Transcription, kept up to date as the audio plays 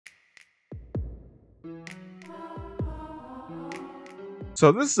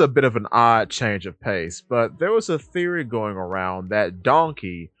So this is a bit of an odd change of pace, but there was a theory going around that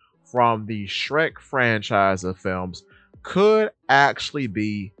Donkey from the Shrek franchise of films could actually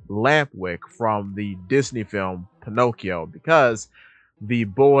be Lampwick from the Disney film Pinocchio because the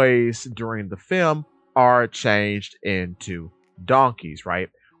boys during the film are changed into donkeys, right?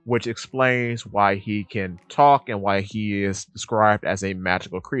 Which explains why he can talk and why he is described as a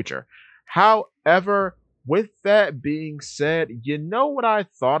magical creature. However, with that being said, you know what I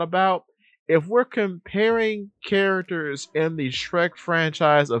thought about? If we're comparing characters in the Shrek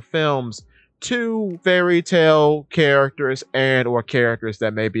franchise of films to fairy tale characters and or characters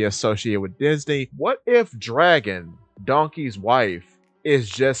that may be associated with Disney, what if Dragon, Donkey's wife, is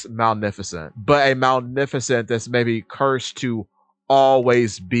just Maleficent, but a Maleficent that's maybe cursed to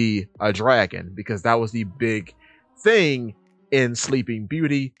always be a dragon because that was the big thing in Sleeping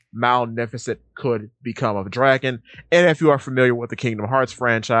Beauty. Maleficent could become a dragon. And if you are familiar with the Kingdom Hearts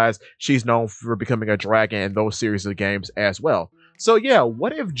franchise, she's known for becoming a dragon in those series of games as well. So yeah,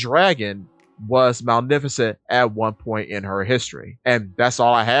 what if Dragon was Maleficent at one point in her history? And that's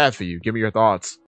all I have for you. Give me your thoughts.